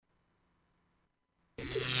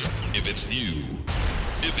If it's new,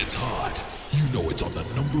 if it's hot, you know it's on the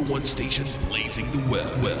 #1 station blazing the web.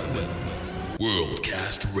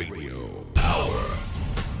 Worldcast Radio. Power.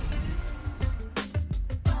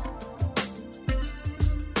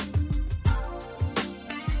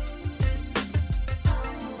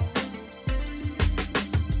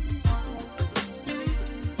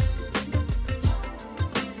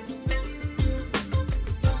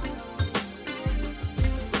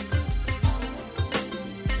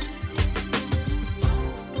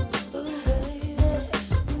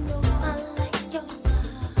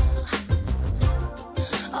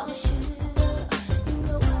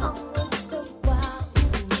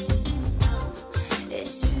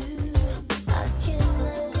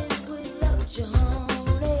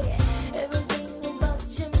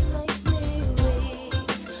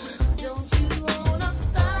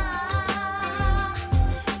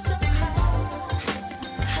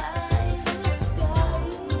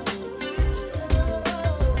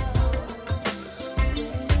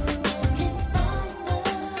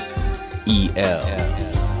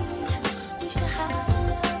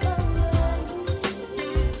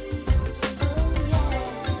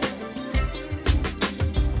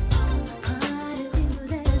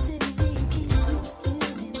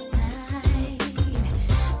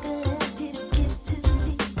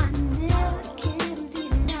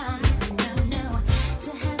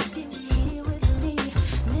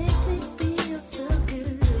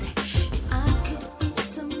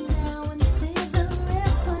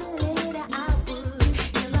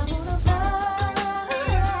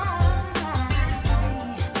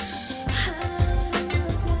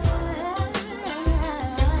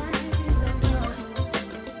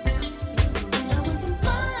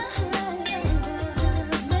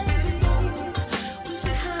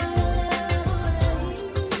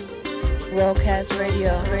 Worldcast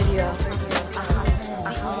Radio.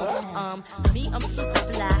 Me, I'm super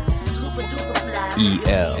fly, super duper fly.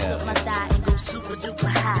 EL. Pick up my thigh and go super duper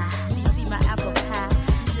high. See my apple pie.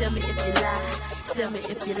 Tell me if you lie. Tell me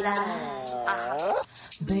if you lie.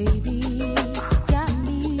 Baby, got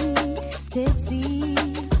me tipsy,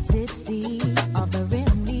 tipsy of the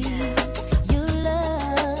remedy. Your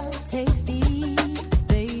love tasty,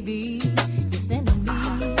 baby. You're sending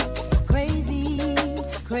me crazy,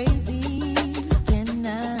 crazy. Can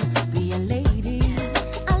I be a lady?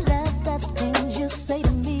 I love the things you say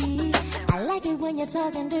to me. I like it when you're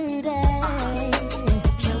talking dirty.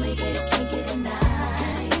 Can we get kinky tonight?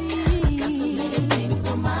 Got so many things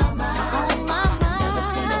on my mind.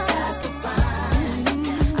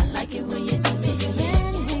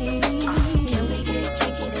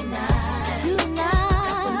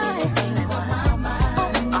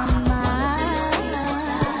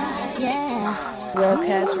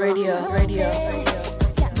 Worldcast Radio.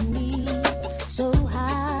 Got me so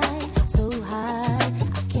high, so high.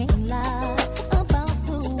 I can't lie about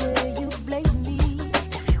the way you play me.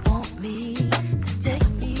 If you want me, take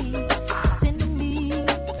me, send me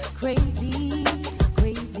crazy,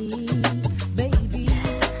 crazy, baby.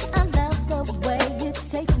 I love the way you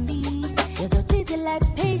taste me. You're so tasty like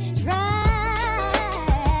pastry.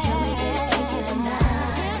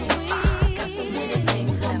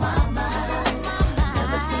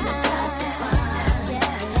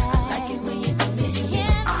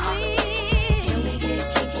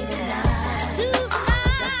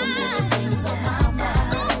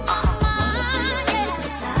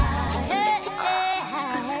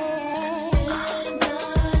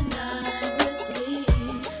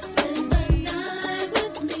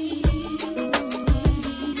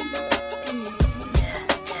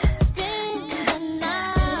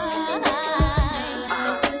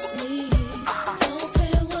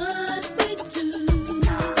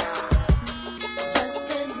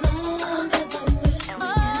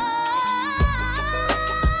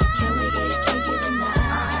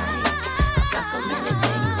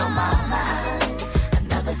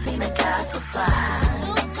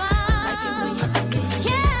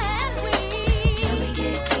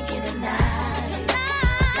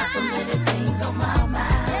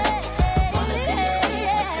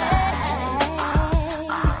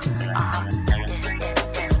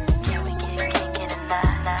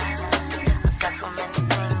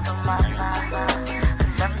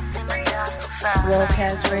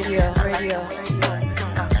 Worldcast Radio.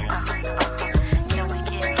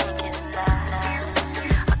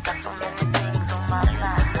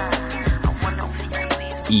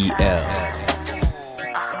 EL.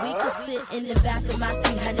 We could sit in the back of my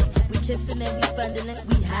 300. We kissing and we fondling.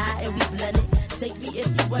 We high and we blended. Take me if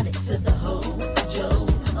you want it to the Hojo.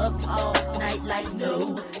 Up all night like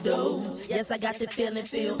no dose. Yes, I got the feeling,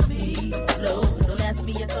 feel me, flow. Don't ask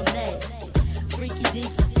me if I'm nasty. Freaky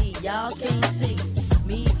deaky, see, y'all can't see.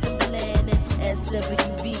 Me, Timberland, and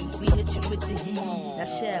SWV. We hit you with the heat. Now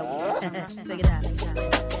shall we? Check it out.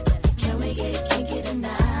 Can we get kinky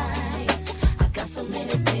tonight? I got so many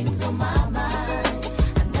things on my mind.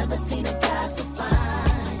 I never seen a guy so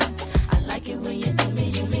fine. I like it when you do me,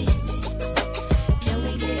 do me. Can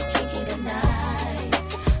we get kinky tonight?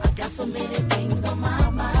 I got so many things on my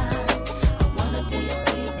mind. I wanna feel you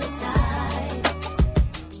squeeze me tight.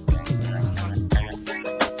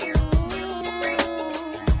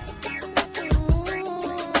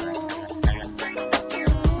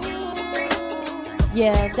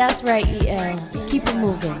 Yeah, that's right, EL. Keep it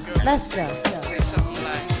moving. Let's go.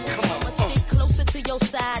 Stick closer to your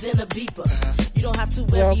side than a beeper. You don't have to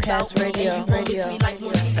worry Broadcast about radio, me. And you radio. me like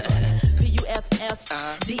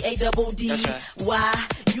P-U-F-F-D-A-double-D. Why?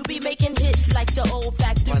 You be making hits like the old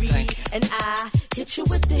factory. And I hit you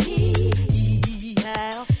with the heat.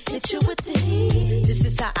 I'll hit you with the heat. This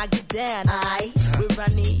is how I get down. I with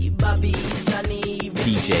Ronnie, Bobby, Johnny,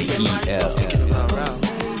 DJ EL.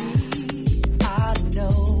 I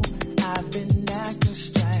know I've been acting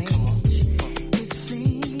strange. It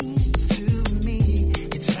seems to me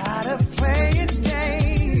you're tired of playing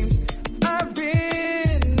games. I've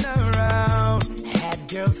been around, had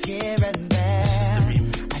girls here and there.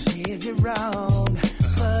 I did you wrong,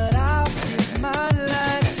 but I'll give my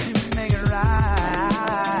life to make it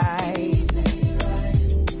right.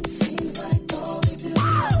 Seems like all we do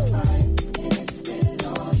is fight, and it's been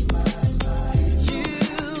on my mind. You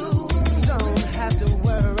don't have to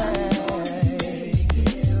worry.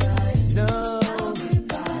 No,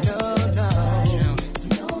 no, no.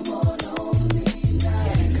 No more lonely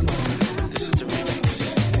nights. Come on. This is the remix.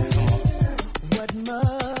 Come on. What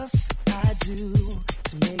must I do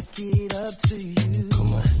to make it up to you?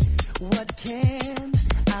 Come on. What can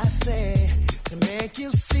I say to make you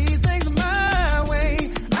see things my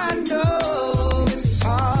way? I know it's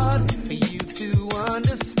hard for you to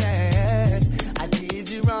understand. I did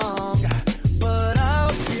you wrong, but I'll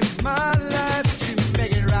give my life to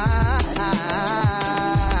make it right.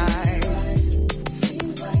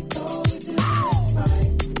 Seems like all we do is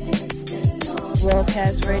fight, and it's been on.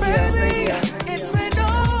 Broadcast radio, radio. It's been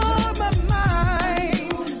on my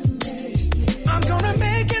mind. I'm gonna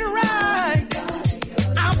make it right.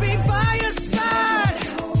 I'll be by your side.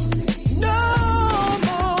 No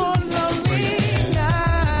more lonely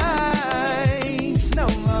nights. No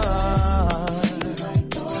more.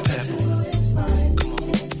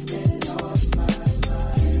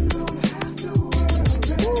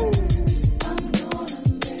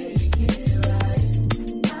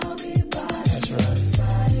 That's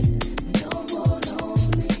right.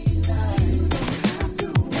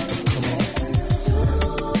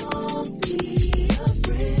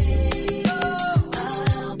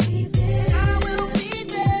 I will be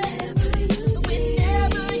there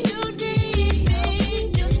whenever you need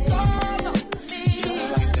me. Just call on me,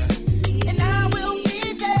 and I will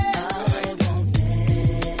be there.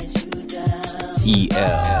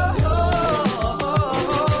 EL.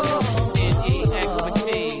 NE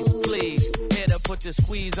expertise, please. Here to put the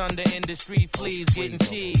squeeze under industry fleas. Getting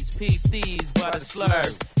cheese, peep these, butter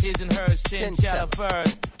slurs. His and hers, chinchilla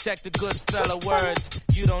furs. Check the good fella words.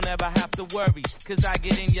 You don't ever have to worry, cause I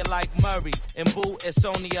get in you like Murray. And boo, it's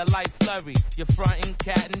only a light flurry. You're frontin',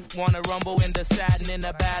 cattin', wanna rumble in the satin in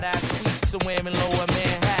a badass suite somewhere in lower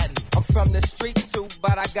Manhattan. I'm from the street too,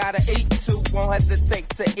 but I gotta eat too. Won't hesitate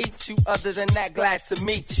to eat you. Other than that, glad to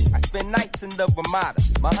meet you. I spend nights in the Ramada.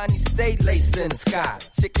 My honey stay laced in the sky.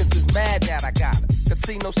 Chickens is mad that I got her.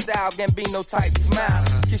 Casino style, Gambino type smile.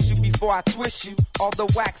 Kiss you before I twist you. All the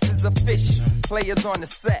wax is official. Players on the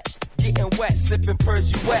set, getting wet, sipping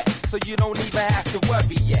Persian wet, so you don't even have to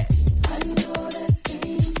worry yet. I know that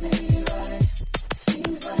things ain't right.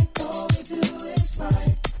 Seems like all we do is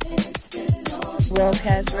fight, and it's been on.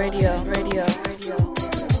 Broadcast radio, radio, radio.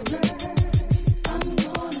 I'm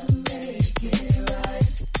gonna make it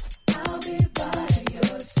right. I'll be by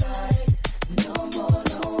your side. No more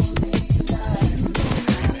lonely nights.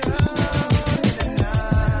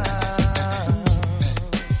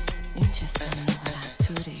 You just don't know what I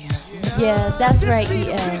do to you. Yeah, that's right,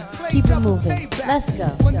 EL. Keep it moving. Let's go.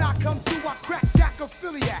 When I come through, I crack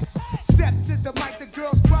sacrophiliacs. Step to the mic, the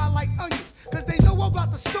girls cry like onions. Cause they know I'm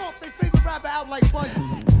about to stomp their favorite rapper out like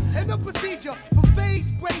bunions. And the procedure, from fades,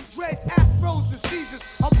 braids, dreads, afros, to seizures,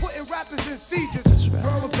 I'm putting rappers in sieges.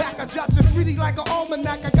 Burn back, I drop graffiti like an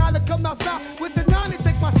almanac. I gotta come outside with the 9 and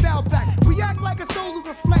take my style back. React like a soul who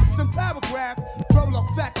reflects some paragraph. Roll up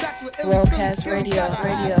fat tracks with ill Broadcast Broadcast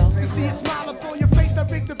radio. To see a smile up on your face, I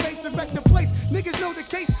break the base and wreck the place. Niggas know the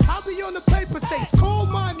case, I'll be on the paper chase. Call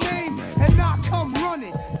my name and I'll come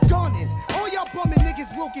running, gunning. All y'all bumming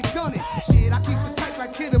niggas will get gunning. Shit, I keep the tight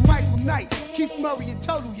like Kid and Michael Knight. Keith Murray and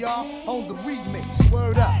Total, y'all, on the remix.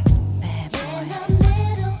 Word up. Bad boy.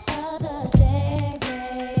 Other day,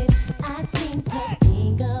 babe, I seem to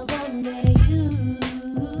think of only you.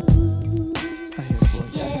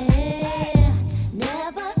 Yeah,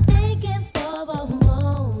 never thinking for a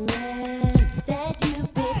moment that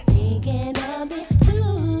you've been thinking of me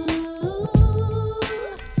too.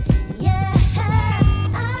 Yeah,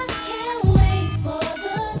 I can't wait for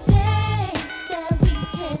the day that we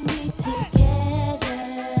can be together.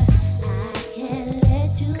 I can't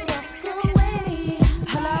let you walk away.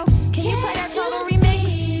 Hello, can you play that Total remix?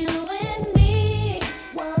 You and me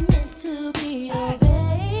were meant to be your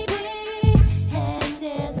baby, and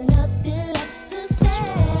there's nothing left to say.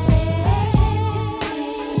 Can't you see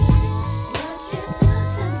what you do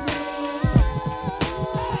to me?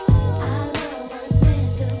 Our love was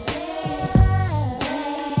meant to be.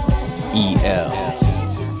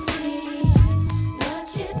 Can't you see what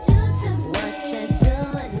you do to me? What you're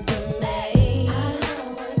doing to me? Our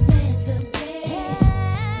love was meant to be.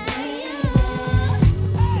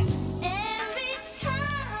 Every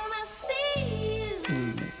time I see you,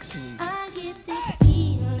 I get this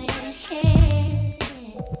feeling.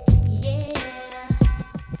 Yeah,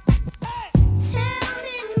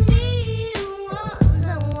 telling me you are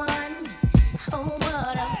the one. Oh,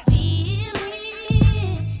 what a feeling.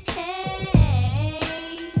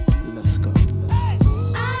 Let's go.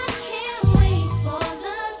 I can't wait for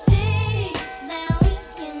the day that we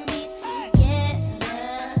can be together.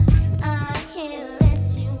 I can't let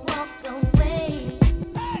you walk away.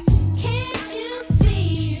 Can't you see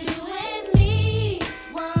you and me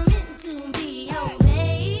were meant to be your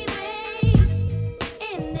baby?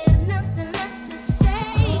 And there's nothing left to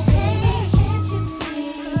say. Can't you see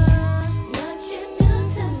what you do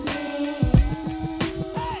to me?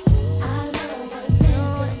 Our love was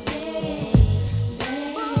meant to be.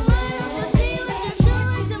 Well, why don't you see what you're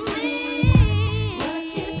doing to me? What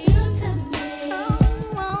you do to me?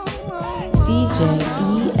 DJ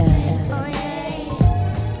ES.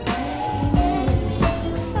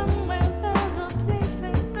 Somewhere there's a place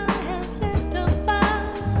that I have yet to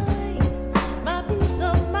find my peace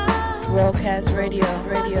of mind. Broadcast radio.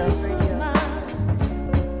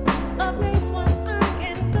 A place where I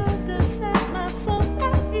can go to set my soul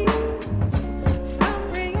at ease from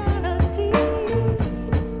reality.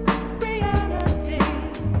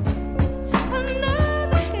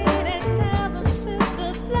 Another hidden never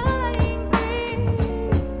sisters flying free.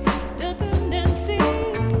 Dependency,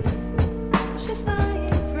 she's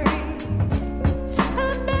flying free.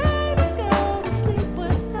 And babies go to sleep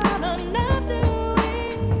without enough to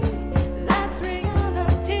eat. That's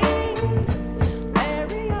reality.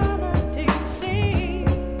 Reality, see.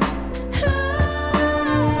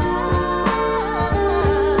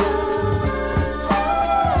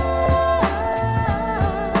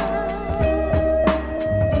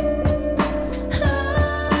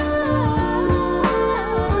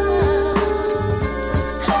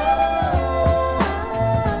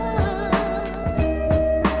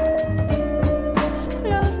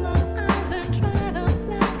 Close my eyes and try to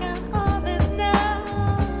black out all this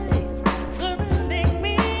noise surrounding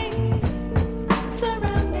me.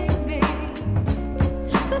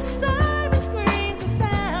 The siren screams, the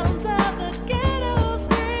sounds of the ghetto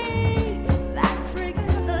street. That's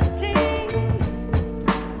reality.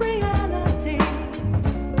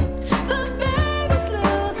 The babies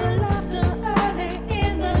lose their laughter early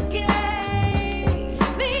in the game.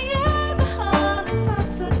 The alcohol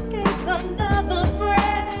intoxicates another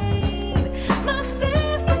brain. My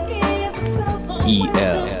sister gives herself away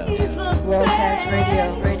to ease the Broadcast pain. radio.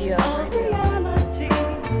 Reality,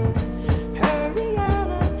 her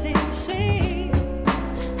reality, she.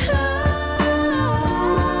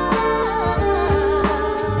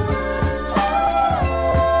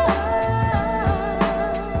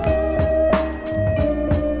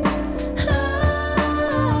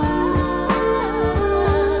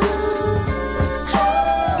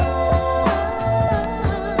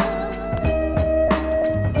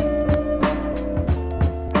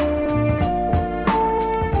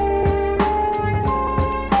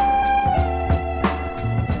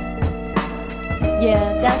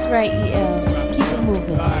 Yeah, that's right, EL. Keep it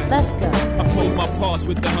moving. Let's go. I played my parts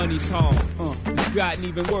with the honey's home. It's gotten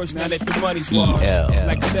even worse now that the money's washed.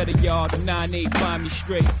 Like a letter, y'all, the 9-8 find me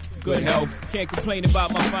straight. good health. Can't complain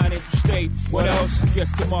about my financial state. What else?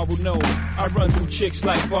 Guess tomorrow knows. I run through chicks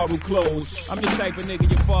like borrowed clothes. I'm the type of nigga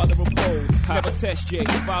your father opposed. Never test J,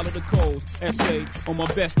 follow the codes. Essay, on my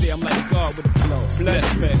best day, I'm like God with the flow.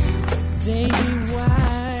 Bless me. Baby,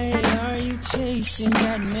 why are you chasing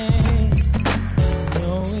that man?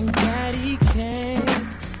 Knowing that he can't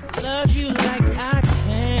love you like I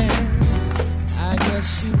can. I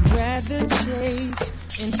guess you'd rather chase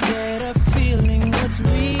instead of feeling what's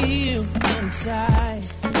real inside.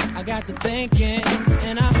 I got to thinking,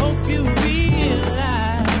 and I hope you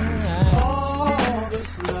realize all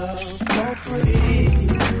this love for free.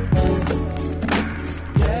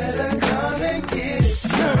 Better come and get it,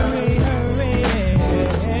 son. Hurry, hurry.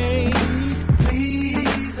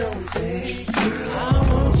 Please don't take too long.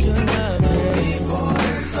 I want your love, before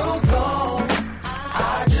it's so gone.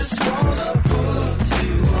 I just wanna put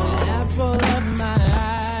you on. Apple of my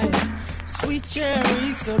eye, sweet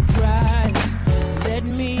cherry surprise. Let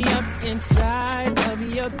me up inside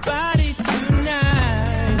of your body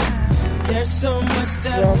tonight. There's so much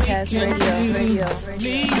that Broadcast we can radio.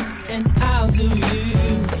 Me and I'll do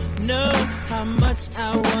you. Know how much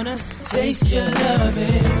I wanna taste your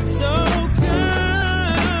loving. So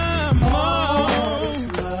come on,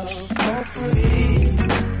 love for free.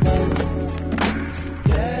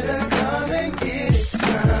 Better come and get it,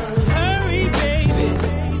 son. Hurry, baby.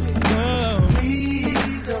 Oh,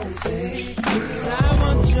 please don't take too long. I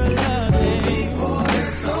want your loving before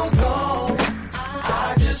it's so gone.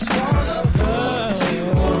 I just wanna put you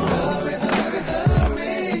on. Hurry, hurry,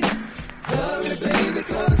 hurry. Hurry, baby,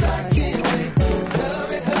 'cause I can't wait.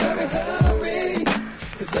 Hurry, hurry, hurry.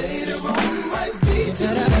 'Cause later on might be too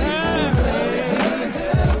late. Hurry, hurry,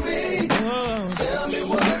 hurry. Tell me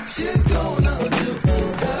what you're gonna do.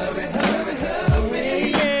 Hurry, hurry, hurry.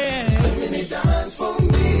 So many dimes for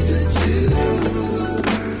me to choose.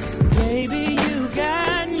 Baby, you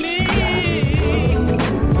got me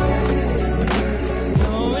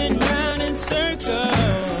going round in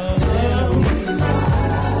circles,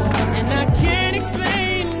 and I can't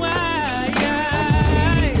explain why. I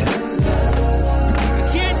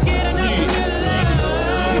can't get enough of your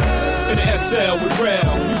love. In the SL with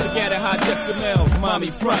Rel, music at a high decibel.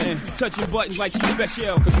 Mommy frontin', touching buttons like she's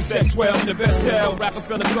special. 'Cause we said swell in the best tell.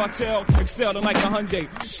 Rockefeller cartel, excelling like a Hyundai.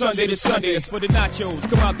 Sunday to Sunday, it's for the nachos.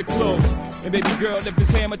 Come out the clothes. And baby girl, if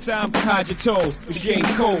it's hammer time, hide your toes. The game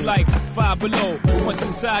cold like 5 below. But once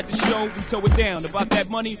inside the show, we tow it down. About that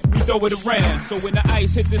money, we throw it around. So when the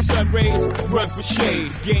ice hit the sun rays, run for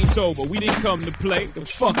shade. Game's over, we didn't come to play. The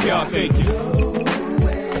fuck y'all thinking?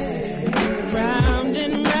 Round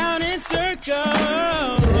and round in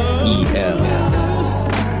circles. EL.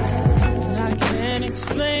 And I can't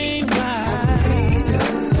explain why.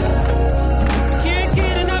 I can't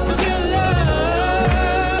get enough of your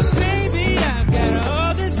love. Baby, I've got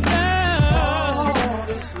all this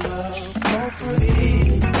love for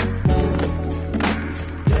free.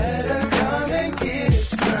 Better come and get it,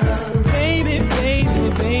 son. Baby, baby,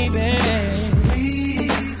 baby.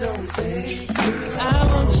 Please don't take too long. I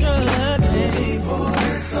want your love before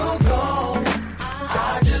it's so gone.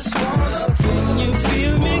 I just wanna put you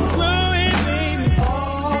feel me growing, baby.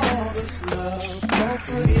 All this love for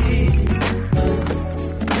free.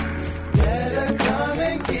 Better come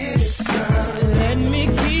and get it, son. Let me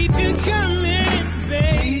keep you coming,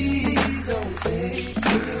 baby. Please don't take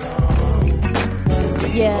too long.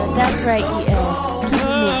 Yeah, that's right, EL. Keep it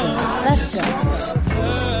moving. Let's go.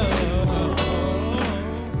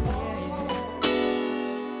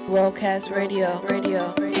 Broadcast radio.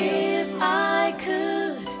 If I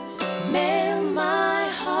could mail my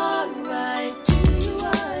heart right to you,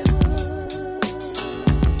 I would.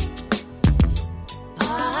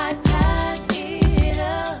 I'd pack it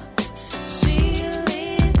up, seal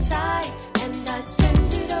it tight, and I'd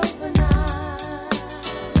send it overnight.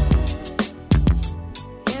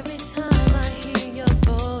 Every time I hear your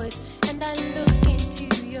voice and I look into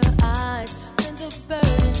your eyes, sends a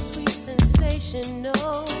burning sweet sensation. No,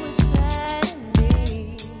 it's sad in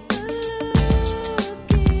me.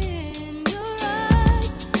 Look in your eyes,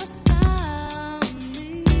 astound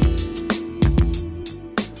me.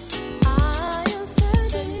 I am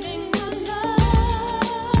sending my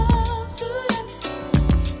love to you,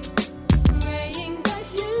 praying that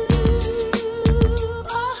you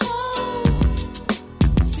are home,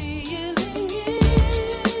 sealing it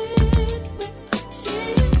with a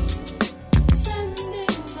kiss,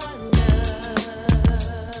 sending my love.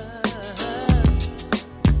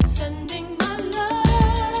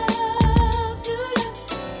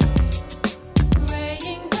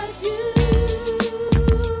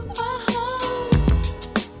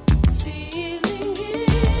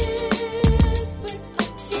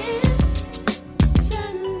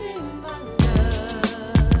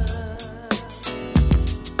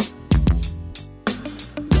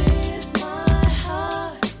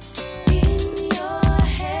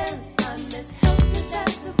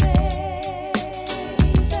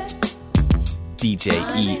 DJ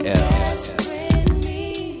EL.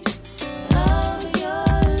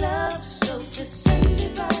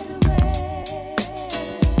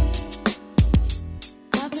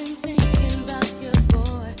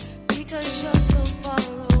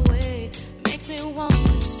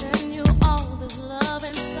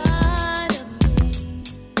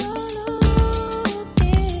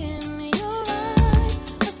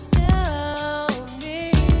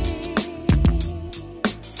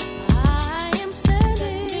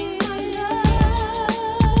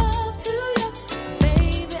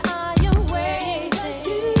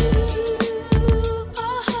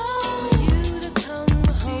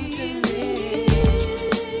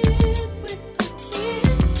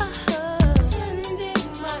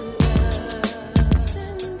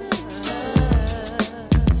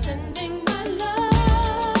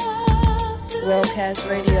 Broadcast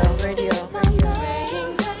radio.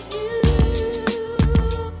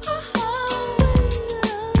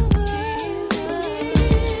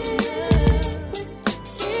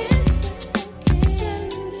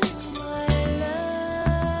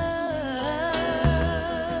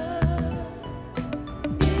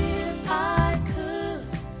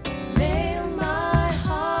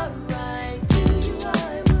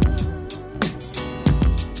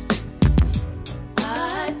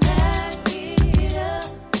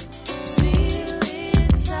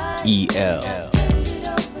 EL.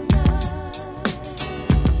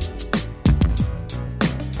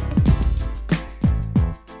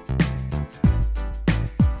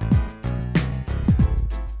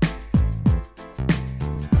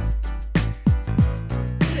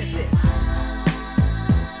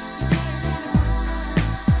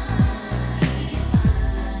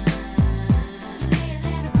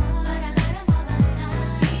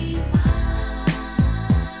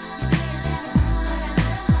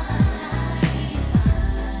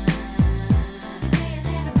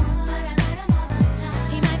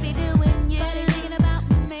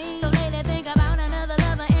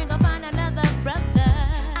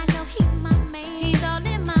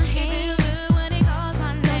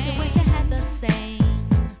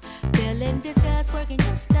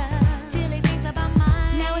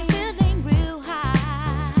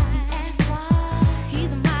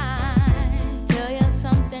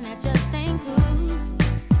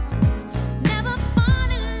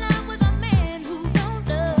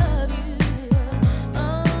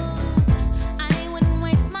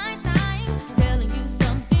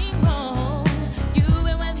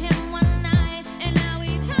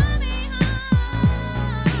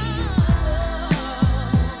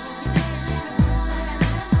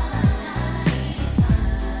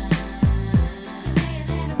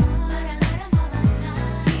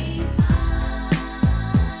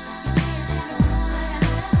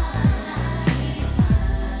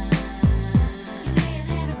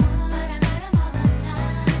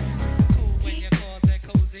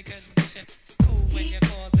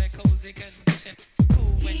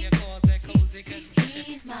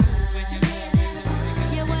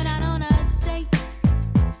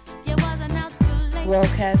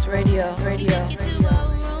 Broadcast radio.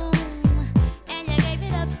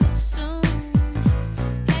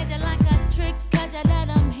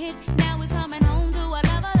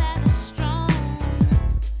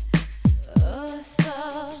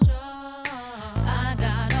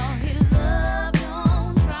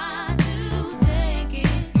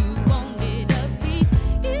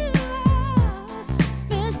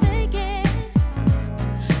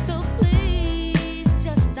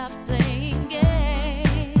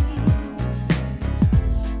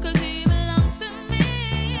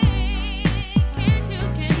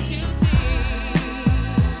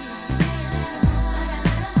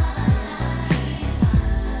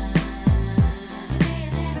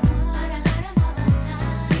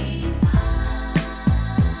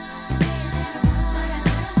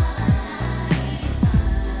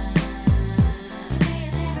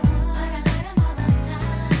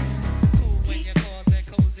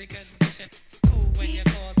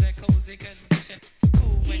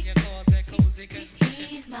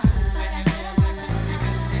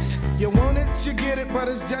 You want it, you get it, but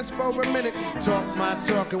it's just for a minute. Talk my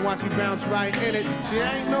talk and watch me bounce right in it. She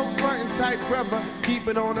ain't no frontin' type brother. Keep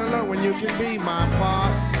it on the low and you can be my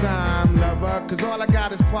part-time lover. Cause all I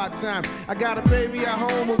got is part-time. I got a baby at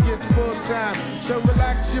home who gets full-time. So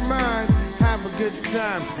relax your mind, have a good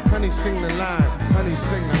time. Honey, sing the line. Honey,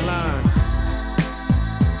 sing the line.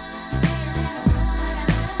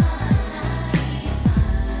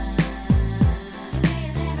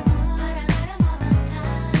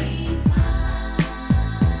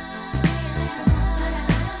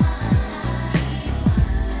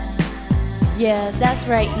 Yeah, that's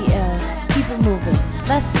right, EL. Keep it moving.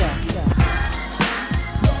 Let's go.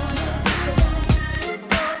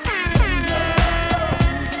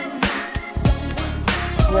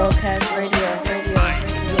 Broadcast radio.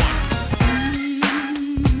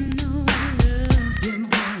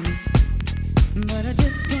 But I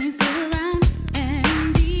just can't sit around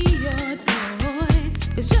and be your toy.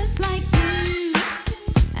 'Cause just like you,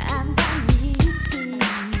 I've got needs too.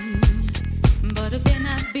 But if they're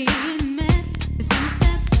not being met, it's some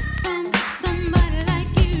step from somebody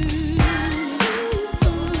like you.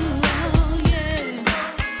 Ooh, yeah.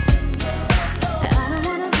 I don't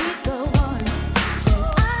wanna be the one. So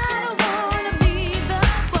I don't wanna be the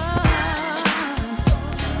one.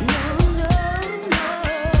 No, no, no.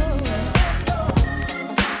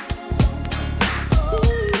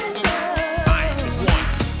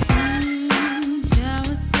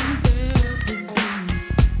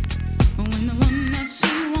 When the one that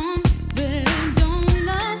she wants really don't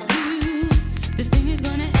love you, this thing is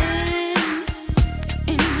gonna end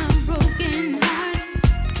in a broken heart.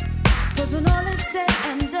 'Cause when all is said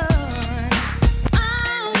and done, I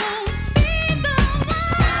won't be the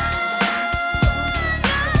one.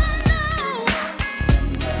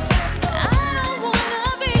 I don't wanna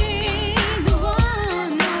be the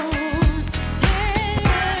one. No.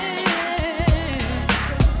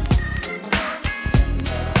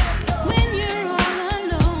 When you're all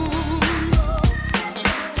alone,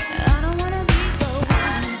 I don't wanna be the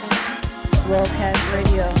one. Broadcast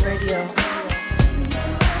radio.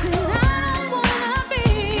 Said I don't wanna be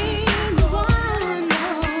the one. No.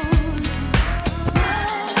 I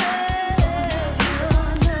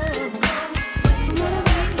wanna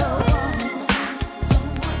be the one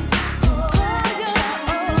to call your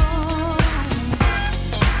own.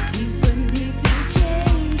 Even if you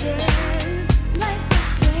changes like a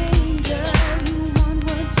stranger, you want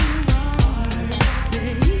what you are,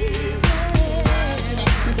 baby.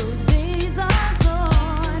 Those days are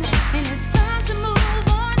gone, and it's time to move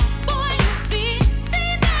on. Boy, you see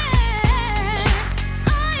that I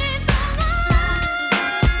ain't the one.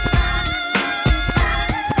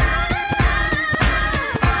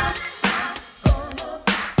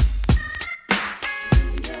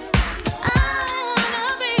 I don't wanna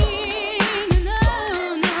be, no.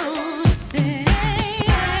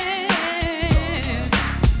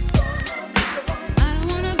 I don't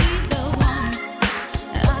wanna be the one.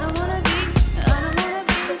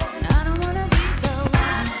 I don't wanna be the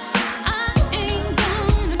one. I ain't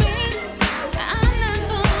gonna be, I'm not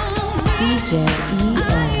gonna be. DJ I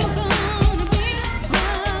EL. ain't gonna be the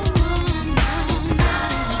one.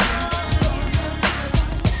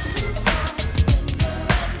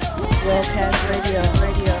 Broadcast radio.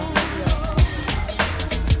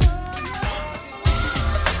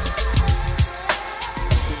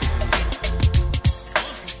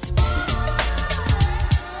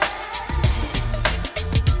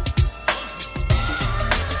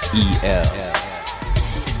 EL.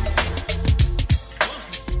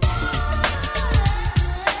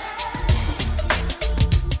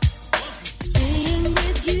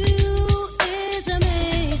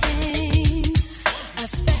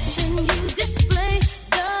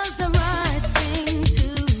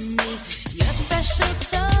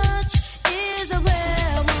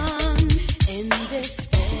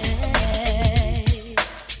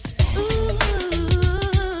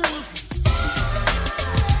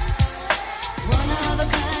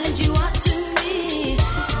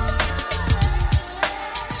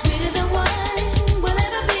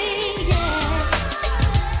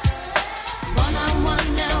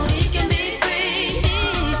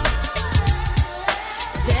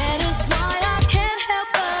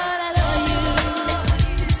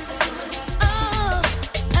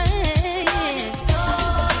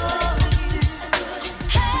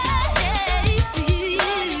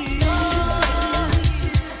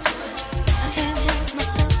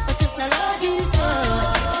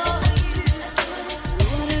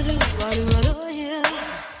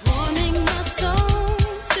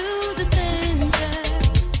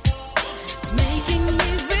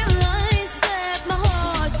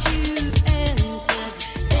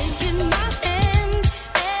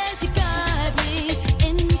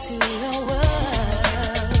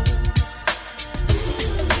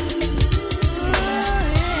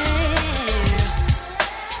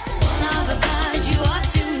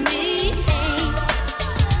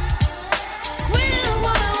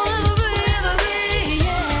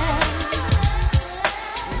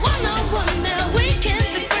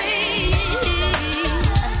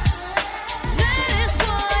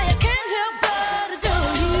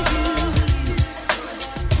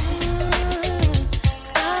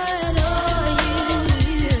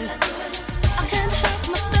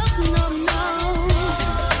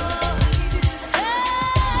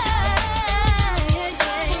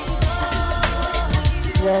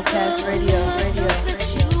 Worldcast Radio.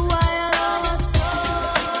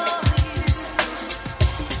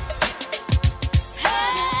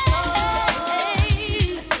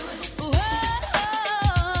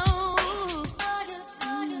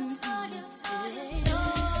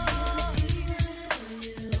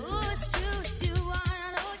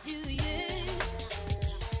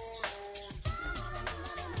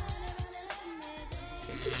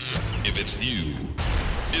 If it's new,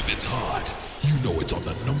 if it's hot, you know it's on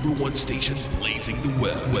the #1 station blazing the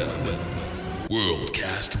web.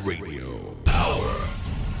 Worldcast Radio. Power.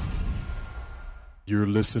 You're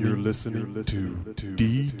listening to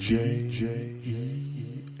DJ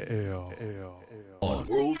EL on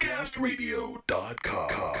worldcastradio.com.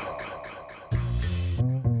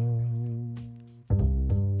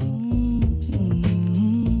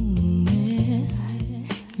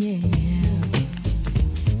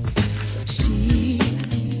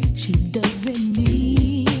 She doesn't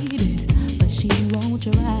need it, but she won't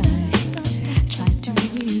try to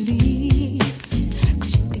release it,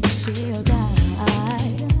 'cause she thinks she'll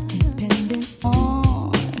die, depending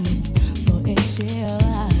on it for a she'll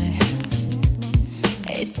lie.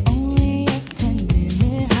 It's only a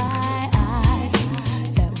 10-minute highs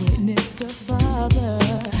that witnessed her father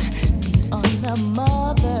beat on the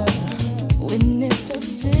mother, witnessed her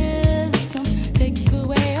system take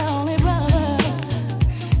away her only brother.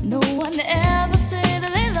 No one ever said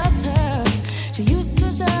that they loved her. She used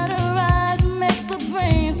to shut her eyes and make the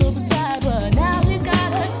brain so beside her. Now she's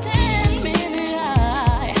got a 10-minute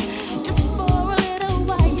high, just for a little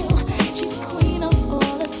while. She's queen of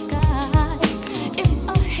all the skies. If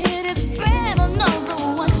a hit is bad, another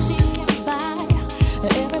one she can buy.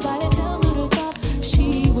 Everybody tells her to stop, she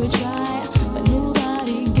would try, but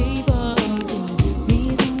nobody gave her a good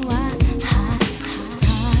reason why.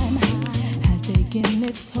 Time has taken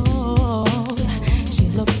its toll. She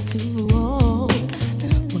looks too old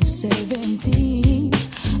for 17.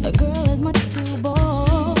 A girl is much too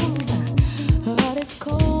bold. Her heart is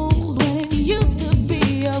cold when it used to be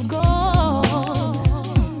of gold.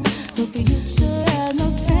 Her future has no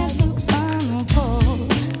chance to unfold.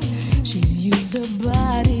 She's used her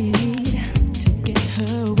body to get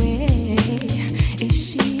her way. Is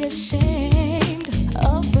she ashamed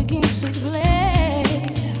of the game she's played?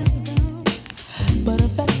 But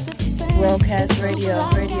her best defense Worldcast is to Radio.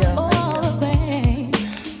 block out all the pain.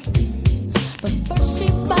 But first she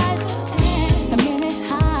buys a 10-minute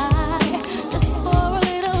high, just for a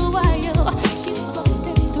little while. She's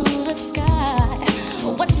floating through the sky.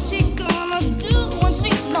 What's she gonna do when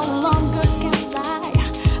she no longer can fly?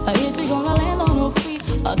 Is she gonna land on her feet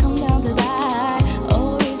or come down to die?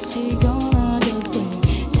 Or is she gonna just break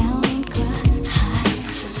down and cry?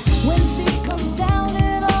 When she comes down,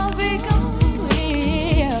 it all becomes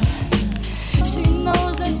clear. She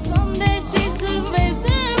knows that some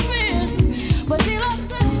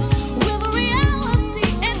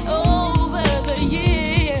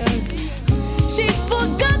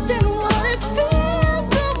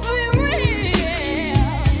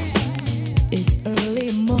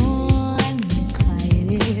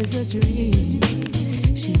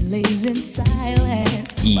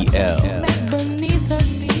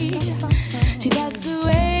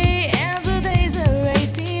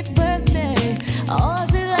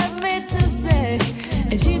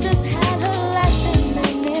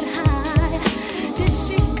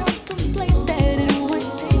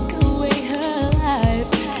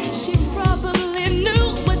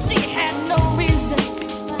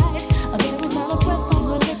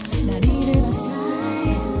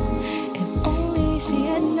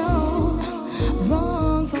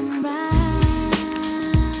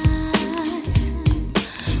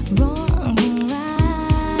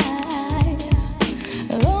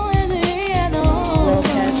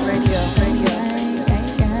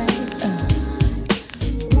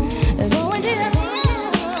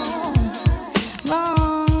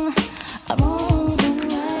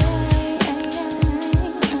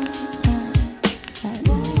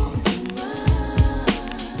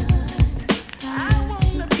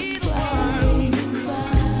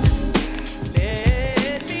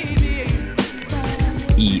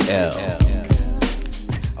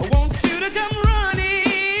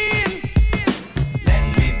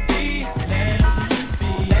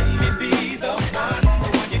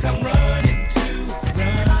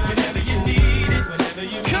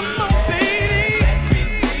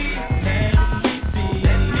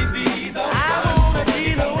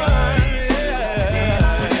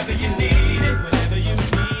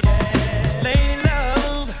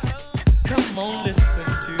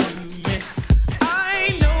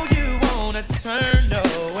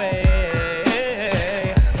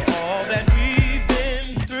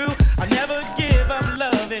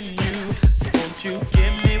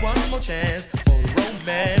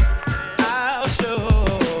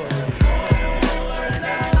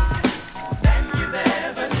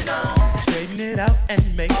it out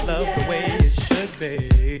and make love the way it should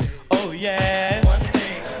be. Oh yes. One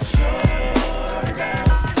thing sure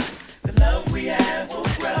about the love we have will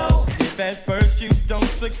grow. If at first you don't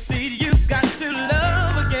succeed, you got to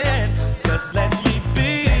love again. Just let me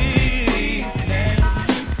be.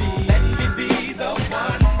 Let me be the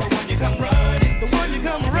one you come running, the one you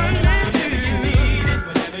come running to. You need it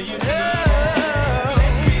whenever you need it.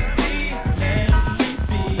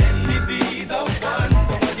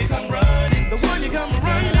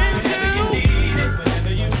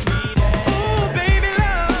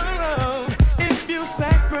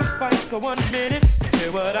 So 1 minute,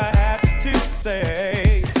 hear what I have to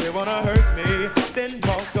say. Still wanna hurt me, then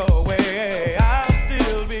walk away. I'll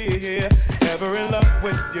still be here, ever in love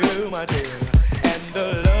with you, my dear. And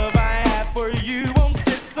the love I have for you won't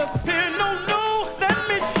disappear. No, no, let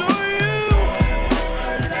me show you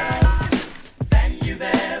more love than you've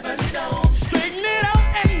ever known. Straighten it out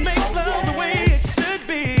and make love the way it should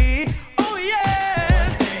be. Oh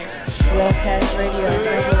yes. Broadcast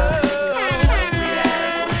radio.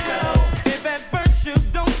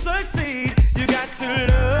 To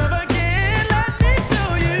love again, let me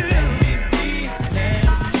show you.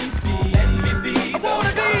 Let me be, I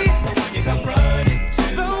wanna be the one you come running to.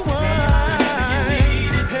 The one you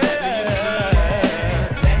need it.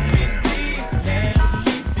 Let me be,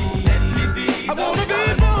 I wanna be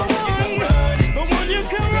the one you come running to. The one you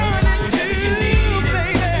come running to,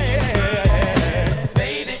 baby.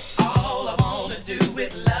 Baby, all I wanna do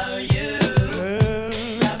is love you.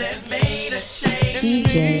 Love has made a change.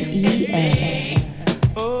 DJ EL.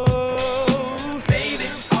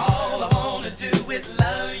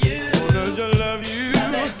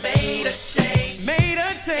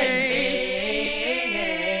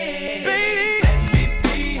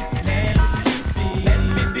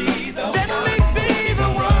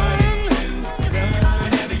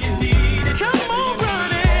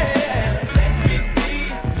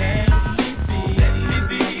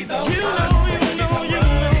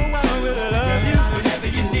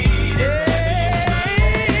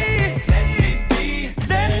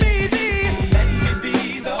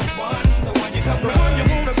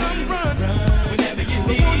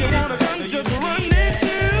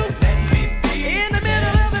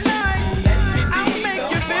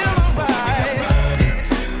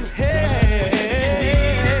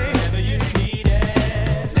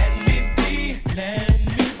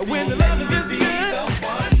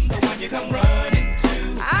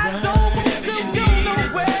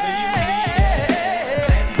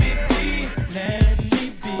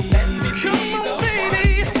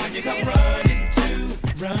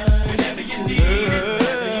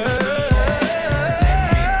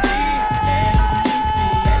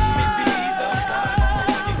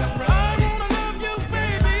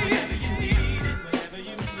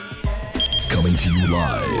 Coming to you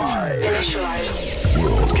live.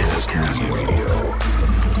 Worldcast Radio.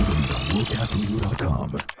 Worldcastradio.com.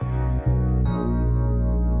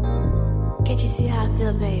 Can't you see how I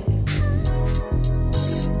feel, baby?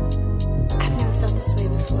 I've never felt this way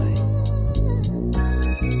before. I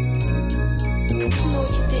don't know what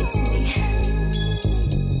you did to me.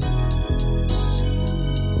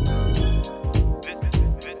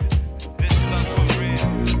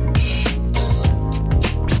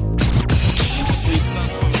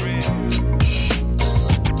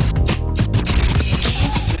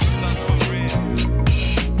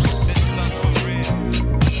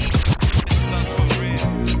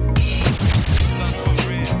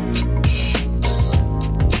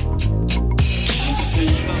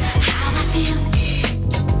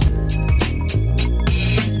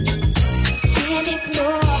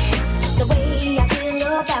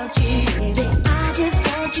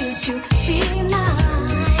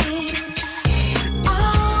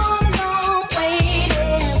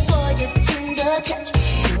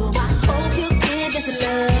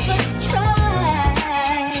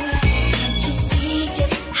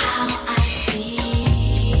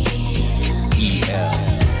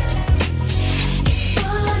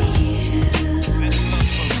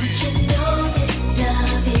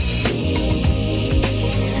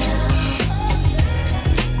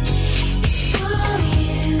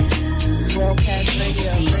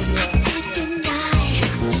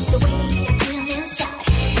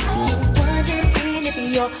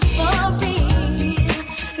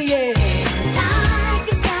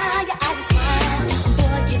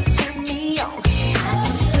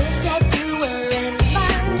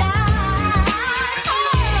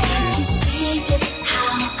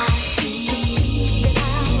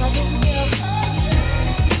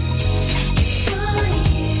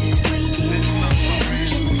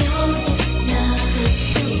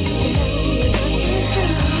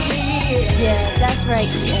 right,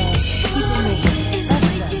 EL. Keep it moving.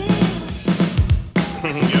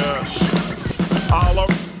 Yes. All up.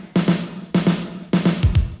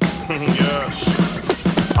 Yes.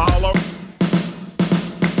 All up.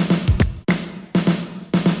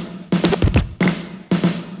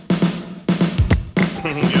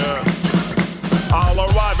 Yeah. I'll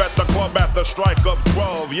arrive at the club at the strike of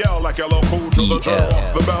 12. Yell like a little fool to the turn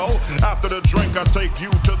off the bell. After the drink, I take you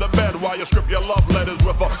to the bed while you strip your love letters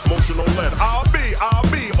with emotional lead. I'll be,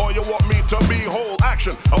 all you want me to be. Whole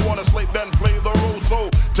action. I wanna sleep, then play the role. So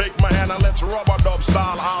take my hand and let's rub a dub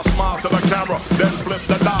style. I'll smile to the camera, then flip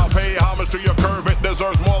the dial. Pay homage to your curve, it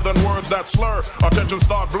deserves more than words that slur. Attention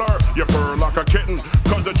start blur, you purr like a kitten.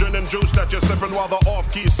 Cause the gin and juice that you're sipping while the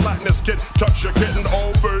off-key slackness kid touch your kitten.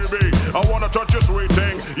 Oh baby, I wanna touch your sweet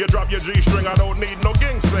thing. You drop your G-string, I don't need no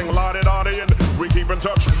ginseng. Lottie and we keep in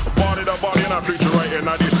touch. Body to body and I treat you right in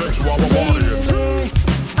 96 while we're partying.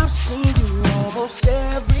 I've seen you almost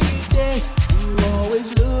every day. You always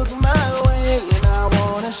look my way, and I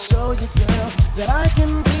wanna show you, girl, that I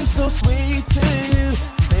can be so sweet to you.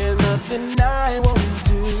 There's nothing I won't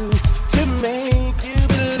do to make you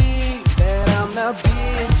believe that I'm not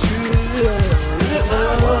being true.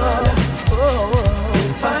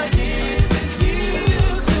 If I get with you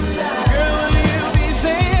tonight, girl, will you be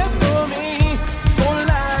there for me for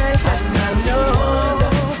life? And I know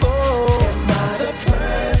am I the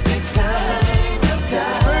perfect kind of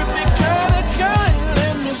guy? Perfect kind of guy,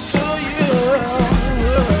 let me show you.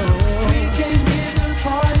 We came here to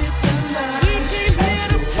party tonight. We came here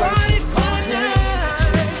to party tonight.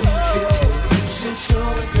 You should show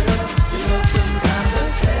it, girl. You're looking kinda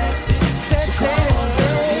sexy. So come on,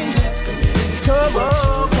 girl, be next to me. Come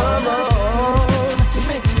on, come on, to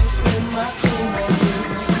make me spend my time on you.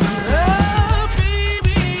 Oh,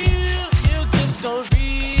 baby, you just don't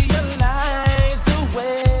realize the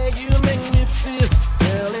way you make me feel.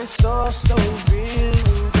 Girl, it's all so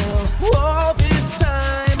real, girl. All this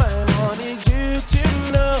time I wanted you to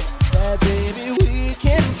know that, baby, we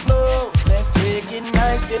can flow. Let's take it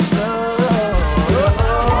nice and slow.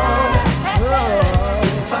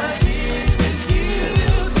 If I get with you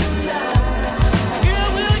tonight, girl,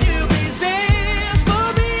 will you be there for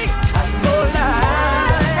me? I know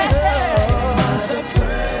life. Am I the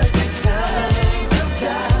perfect kind of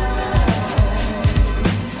guy?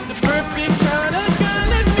 The perfect kind of guy,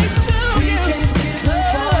 let me show you. We can get to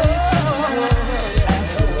party tonight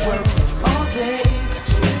after work all day.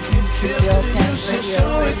 So if you feel good, you should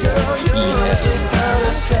show it, girl. You're looking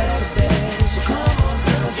kinda sexy. So come on,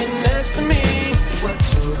 girl, get next to me. What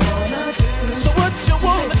you wanna do? So what you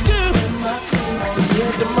wanna do? Spend my time on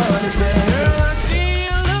get the money back. Girl, I see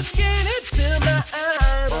you looking into my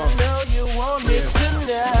eyes. I know you want me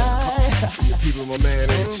tonight. People, my man,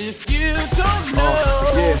 And if you don't know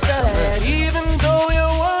that, even though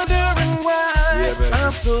you're wondering why,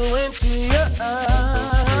 I'm so into your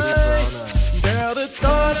eyes. Girl, the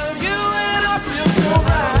thought of you and I feel so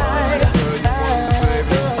right.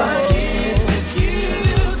 If I get with you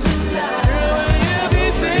tonight, girl, will you be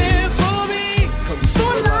there for me?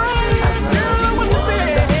 For life, girl, I want to be,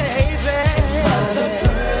 baby. I'm the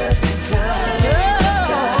perfect kind of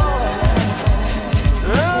guy.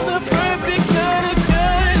 I'm the perfect kind of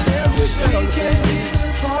guy. We can be to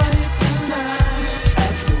party tonight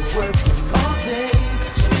after working all day.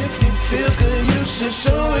 So if you feel good, you should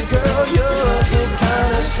show it, girl. You're looking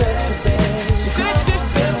kind of sexy, babe. Sexy,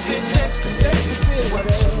 sexy, sexy, sexy, baby. What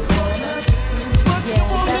you wanna do? What you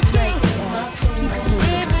wanna do?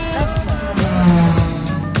 Spin it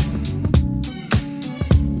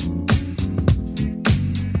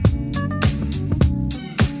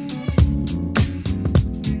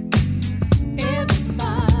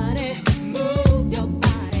Everybody, move your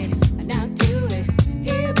body. Now do it.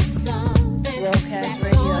 Here is something Broadcast that's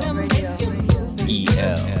radio, gonna make you move.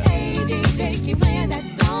 EL. Hey DJ, keep playing that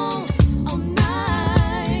song all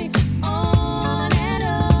night, on and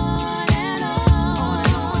on and on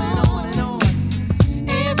and on and on.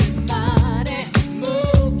 Everybody,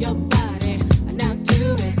 move your body. Now do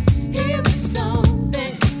it. Here is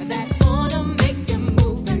something that's gonna make you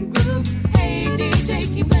move and groove. Hey DJ,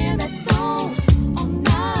 keep playing that song all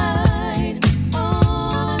night,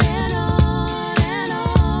 on and on and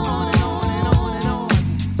on and on and on.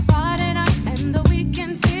 It's Friday night and the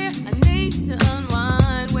weekend's here. I need to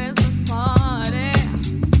unwind. Where's the party?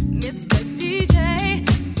 Mr. DJ,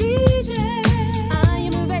 DJ. I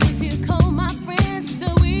am ready to call my friends so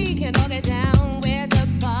we can all get down. Where's the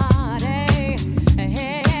party? Hey,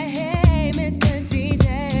 hey, hey, Mr. DJ.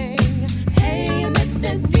 Hey,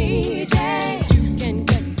 Mr. DJ. You can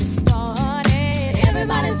get this started.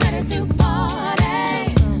 Everybody's ready to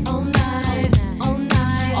party all night, all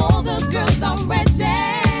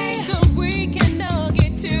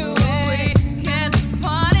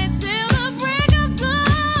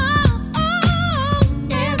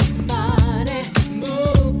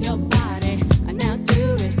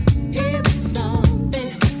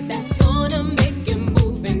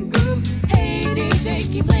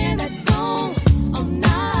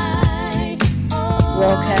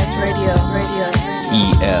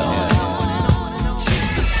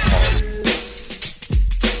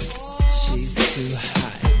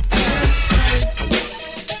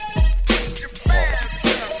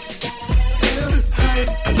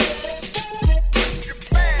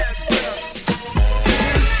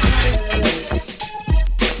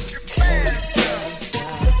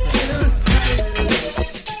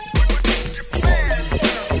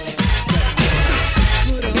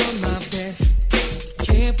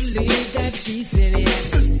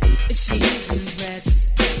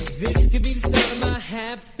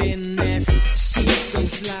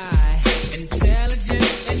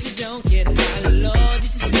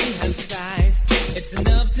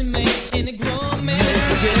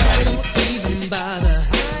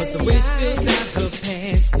The way she fills out her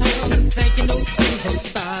pants. Says thank you note to her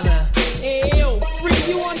father. Ayo,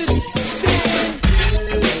 free, you understand?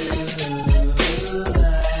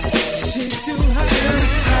 She's too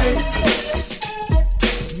high.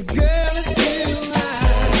 Girl is too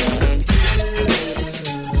high.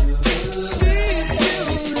 She's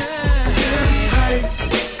too high.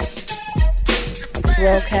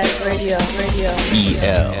 Broadcast Radio.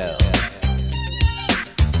 EL.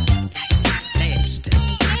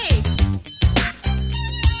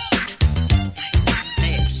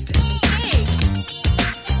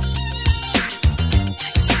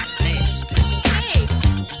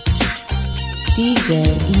 DJ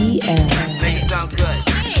EL. Make it sound good.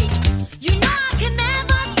 You know I can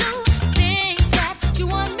never do things that you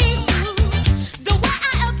want me to. The way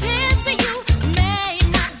I appear to you may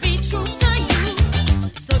not be true to you.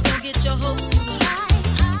 So don't get your hopes too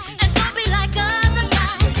high. And don't be like other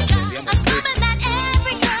guys. Assuming that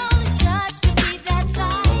every girl is judged to be that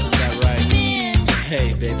type. Is that right? Men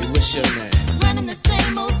Hey, baby, what's your name? running the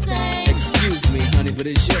same old same. Excuse me, honey, but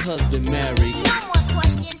is your husband married? No more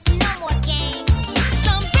questions, no more games.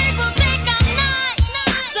 Some people think I'm nice.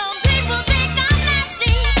 Some people think I'm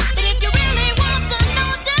nasty. But if you really want to know,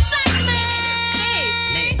 just ask me.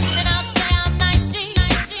 And I'll say I'm nasty.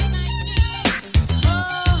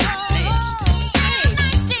 Oh, hey,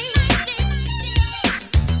 nasty.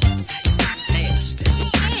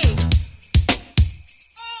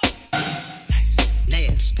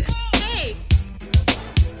 Hey.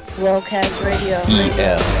 Broadcast Radio.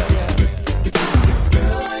 EL.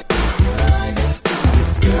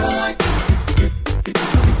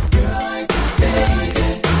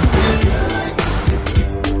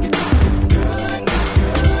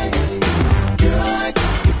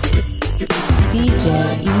 DJ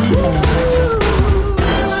EL.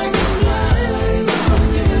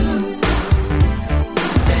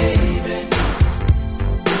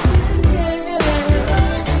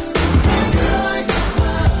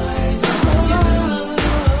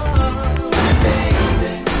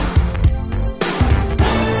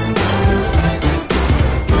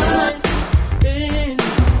 Been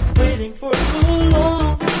waiting for too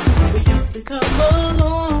long for you to come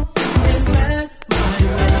along and pass my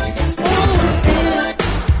way. Oh,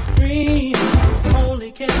 this dream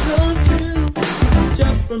only can come true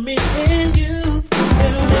just for me and you.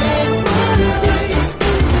 It'll make my day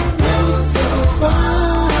go so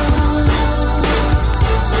far.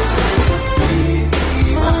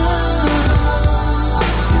 Easy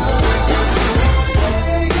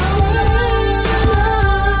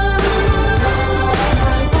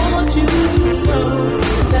I want you to know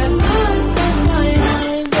that I've got my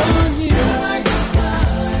eyes on you. I got my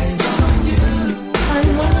eyes on you.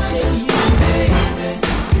 I'm watching you, baby.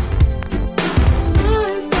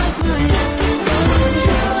 I've got my eyes on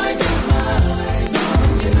you. I got my eyes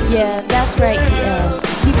on you. Yeah, that's right, EL.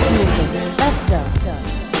 Keep it moving. Let's go.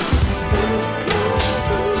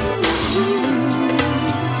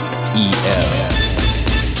 EL.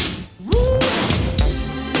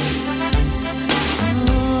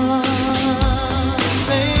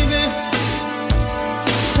 Baby,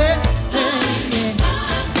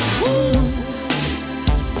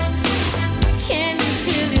 Can you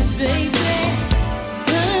feel it, baby?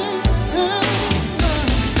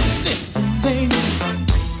 listen, baby.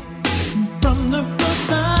 From the first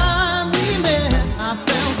time we met, I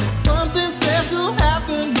felt something special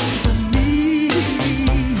happening to me.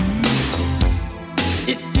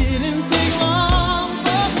 It didn't take long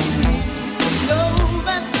for me to know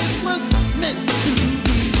that this was meant to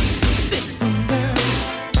be. Listen, girl.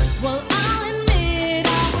 Well, I'll admit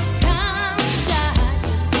I was kind of shy.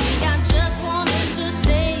 You see, I just wanted to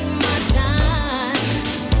take my time.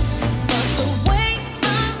 But the way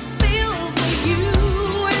I feel for you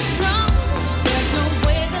is strong. There's no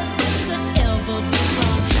way that this could ever be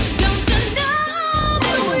wrong. Don't you know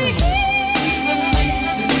that we're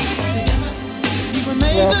We were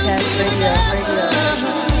made to Broadcast be Radio.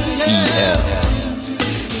 EL.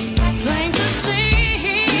 plain to see?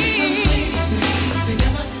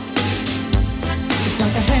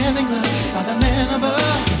 like a hand in glove by the man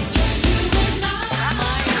above.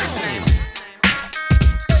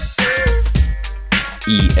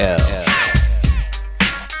 EL.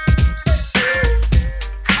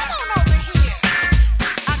 Come on over here.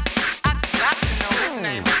 I got to know his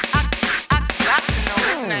name. I got to know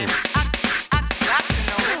his name. I got to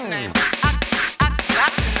know his name. I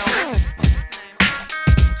got to know his name.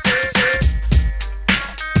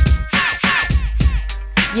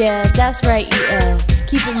 Yeah, that's right, EL.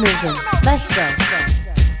 Keep it moving. Let's go.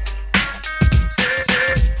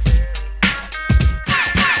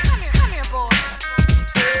 Come here, boy.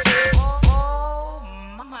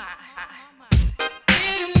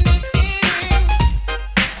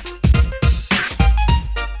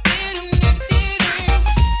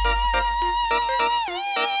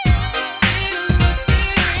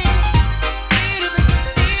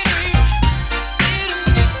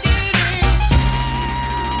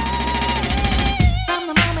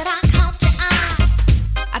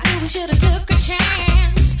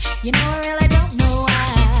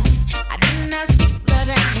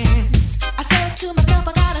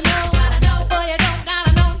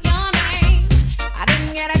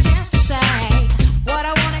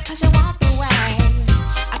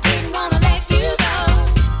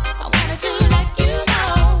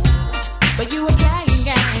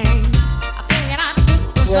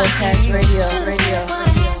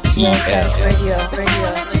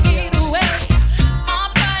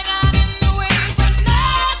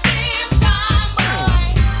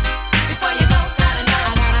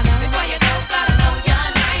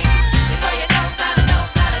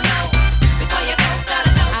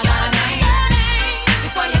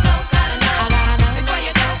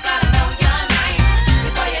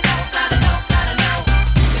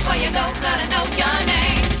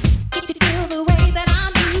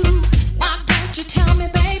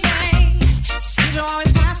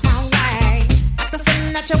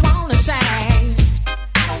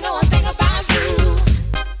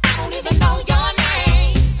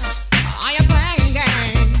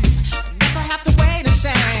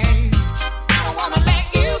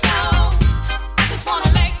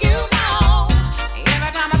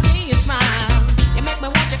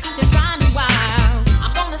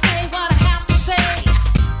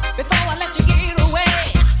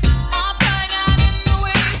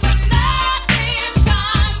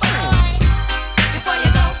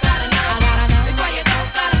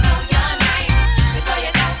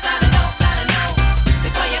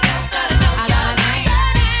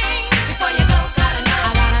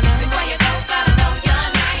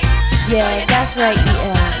 Yeah, that's right,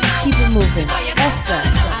 EL. Keep it moving. Let's go.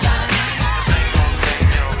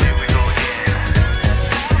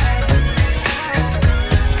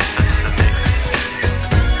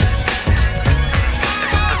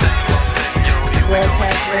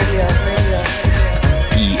 Broadcast radio.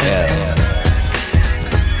 EL.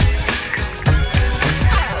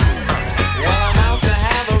 Well, I'm out to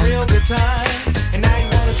have a real good time, and now you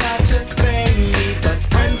wanna try to bang me, but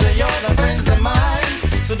friends of yours are friends of mine,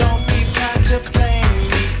 so don't keep trying to play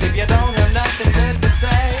me. If you don't have nothing good to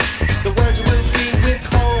say, the words you will be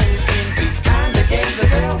withholding. These kinds of games a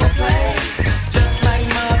girl will play, just like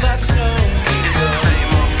mother told me. It's the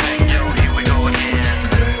same old thing, yo, here we go again.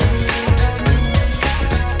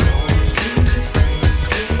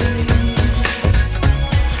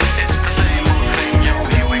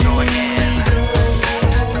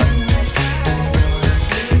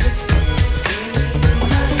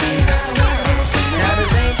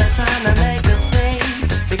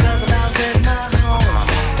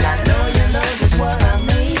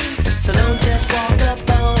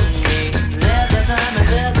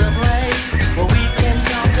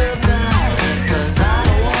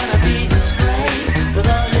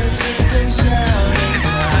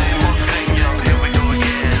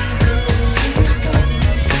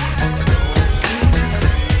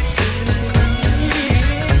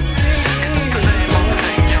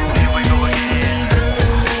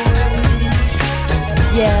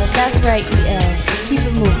 Yeah, that's right, EL. Keep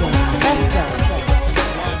it moving. Let's go.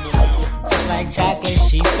 Just like chocolate,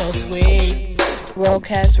 she's so sweet.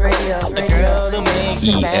 Broadcast radio. The girl who makes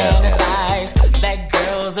you fantasize. That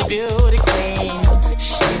girl's a beauty queen.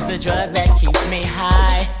 She's the drug that keeps me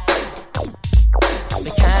high.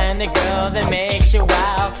 The kind of girl that makes you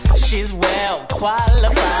wild. She's well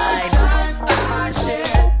qualified. Sometimes I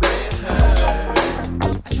share with her.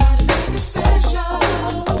 I try to make it special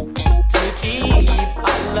to keep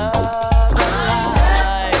our love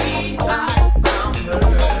alive. I found her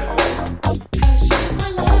 'cause she's my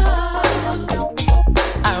love.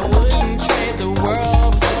 I wouldn't trade the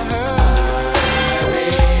world for her,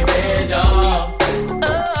 baby doll.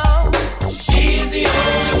 Oh, she's the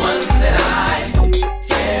only one that I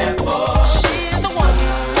care for. She's the one,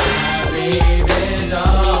 baby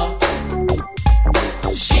doll.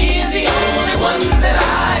 She's the only one that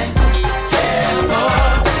I care for.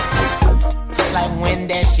 Just like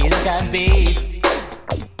Wendy, she's got beef.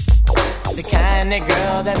 The kind of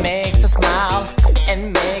girl that makes us smile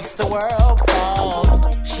and makes the world pause.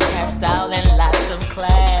 She has style and lots of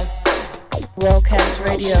class. Broadcast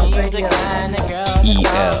radio. She's the kind of girl that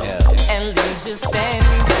talks and leaves you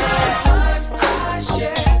standing there. Sometimes I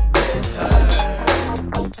share with her.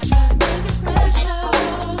 I try to make it special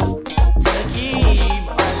to keep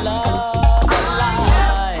our love alive.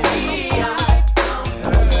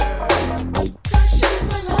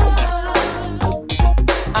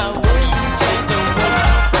 I wouldn't change the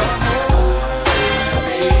world for her,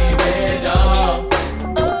 baby doll.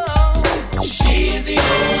 Oh, she's the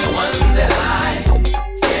only one that I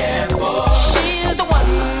care for. She's the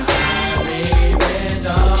one, baby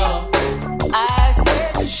doll. I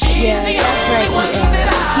said she's the only one that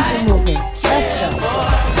I Keep it moving. care for.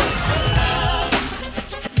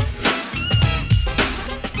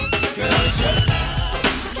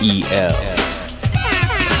 EL.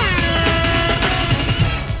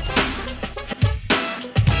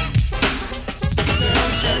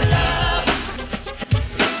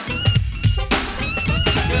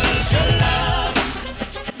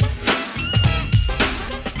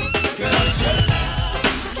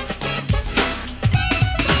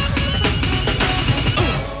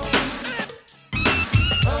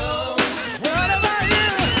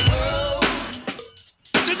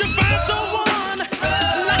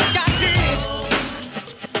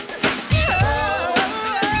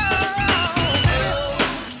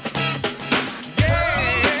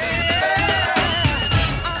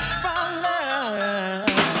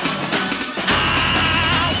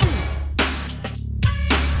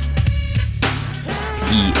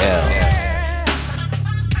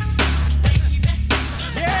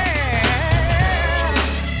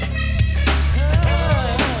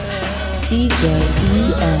 DJ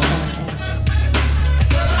EL.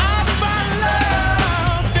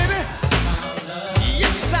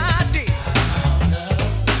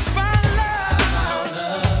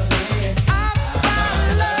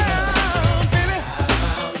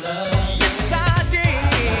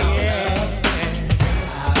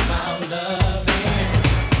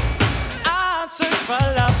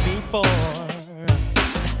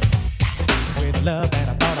 Love that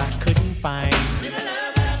I thought I couldn't find.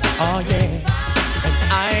 Oh yeah, and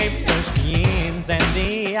I've searched the ins and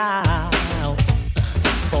the outs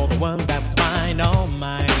for the one that was mine, oh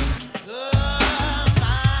mine.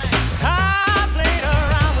 I played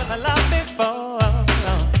around with a love before,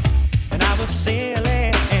 and I was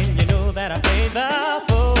silly, and you know that I played the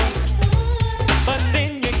fool. But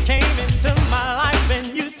then you came into my life and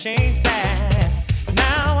you changed that.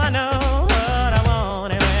 Now I know what I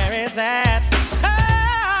want and where it's at.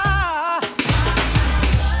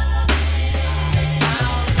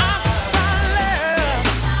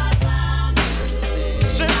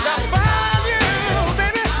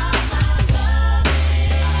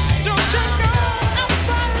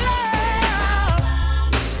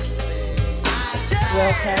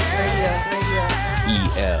 Broadcast radio.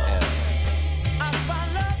 EL.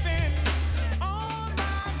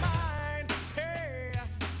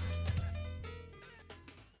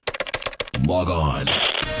 Log on.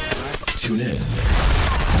 Tune in.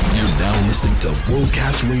 You're now listening to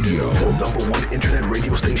Worldcast Radio, the #1 internet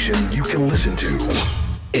radio station you can listen to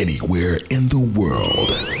anywhere in the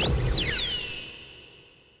world.